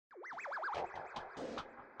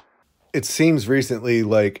It seems recently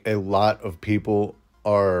like a lot of people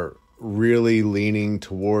are really leaning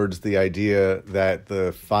towards the idea that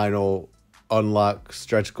the final unlock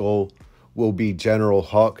stretch goal will be General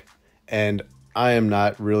Hawk, and I am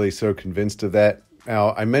not really so convinced of that.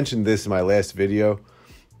 Now, I mentioned this in my last video,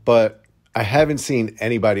 but I haven't seen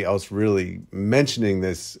anybody else really mentioning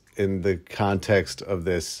this in the context of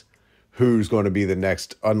this who's going to be the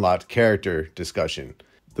next unlocked character discussion.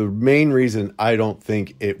 The main reason I don't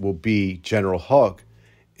think it will be General Hawk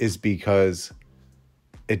is because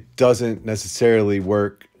it doesn't necessarily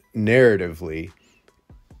work narratively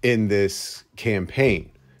in this campaign,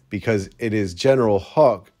 because it is General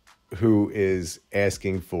Hawk who is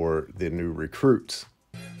asking for the new recruits.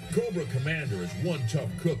 Cobra Commander is one tough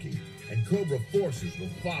cookie, and Cobra forces will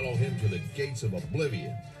follow him to the gates of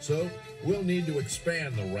oblivion. So we'll need to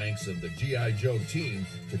expand the ranks of the G.I. Joe team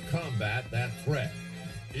to combat that threat.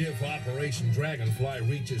 If Operation Dragonfly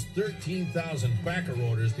reaches 13,000 backer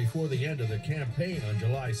orders before the end of the campaign on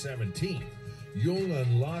July 17th, you'll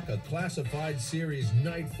unlock a classified series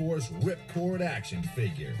Night Force Ripcord action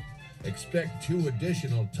figure. Expect 2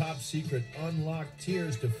 additional top-secret unlocked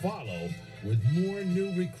tiers to follow, with more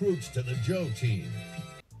new recruits to the Joe team.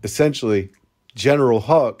 Essentially, General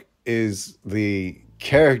Hawk is the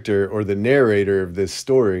character or the narrator of this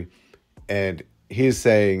story, and he's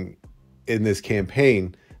saying in this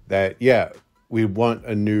campaign that, yeah, we want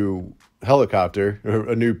a new helicopter or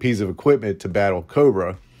a new piece of equipment to battle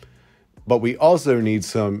Cobra, but we also need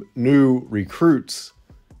some new recruits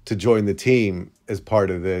to join the team as part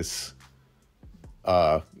of this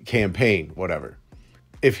campaign, whatever.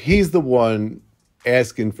 If he's the one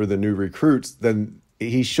asking for the new recruits, then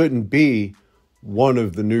he shouldn't be one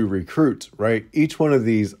of the new recruits, right? Each one of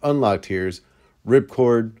these unlocked tiers,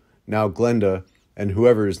 Ripcord, now Glenda, and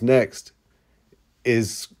whoever is next,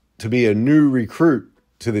 is to be a new recruit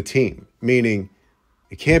to the team. Meaning,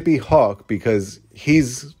 it can't be Hawk because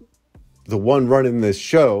he's the one running this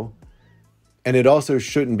show, and it also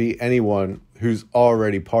shouldn't be anyone who's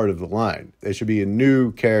already part of the line. There should be a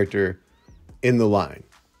new character in the line.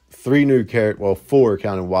 3 new characters, well, 4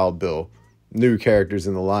 counting Wild Bill, new characters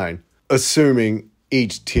in the line, assuming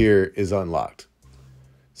each tier is unlocked.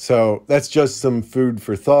 So that's just some food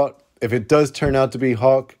for thought. If it does turn out to be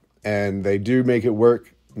Hawk and they do make it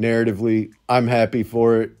work narratively, I'm happy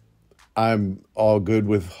for it. I'm all good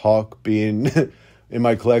with Hawk being in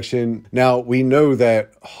my collection. Now, we know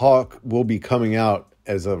that Hawk will be coming out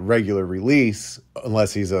as a regular release,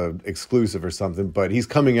 unless he's a exclusive or something, but he's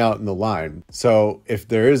coming out in the line. So if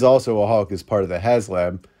there is also a Hawk as part of the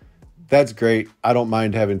Haslab, that's great. I don't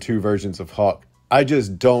mind having 2 versions of Hawk. I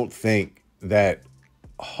just don't think that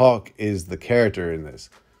Hawk is the character in this.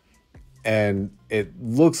 And it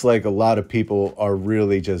looks like a lot of people are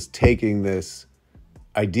really just taking this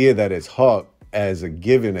idea that it's Hawk as a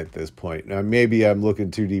given at this point. Now, maybe I'm looking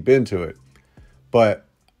too deep into it, but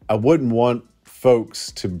I wouldn't want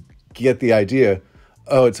folks to get the idea,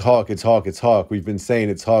 oh, it's Hawk, it's Hawk, it's Hawk. We've been saying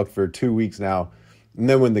it's Hawk for 2 weeks now. And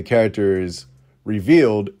then when the character is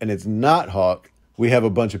revealed and it's not Hawk, we have a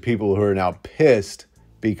bunch of people who are now pissed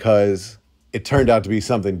because it turned out to be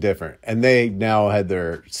something different. And they now had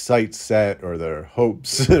their sights set or their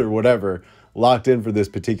hopes or whatever locked in for this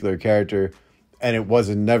particular character. And it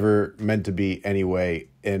wasn't never meant to be anyway.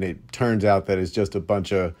 And it turns out that it's just a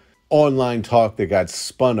bunch of online talk that got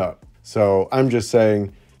spun up. So I'm just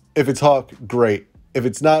saying, if it's Hawk, great. If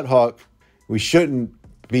it's not Hawk, we shouldn't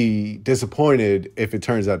be disappointed if it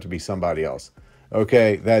turns out to be somebody else.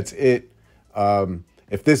 Okay, that's it.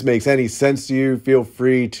 If this makes any sense to you, feel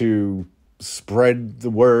free to spread the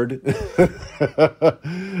word.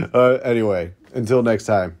 Anyway, until next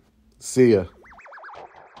time, see ya.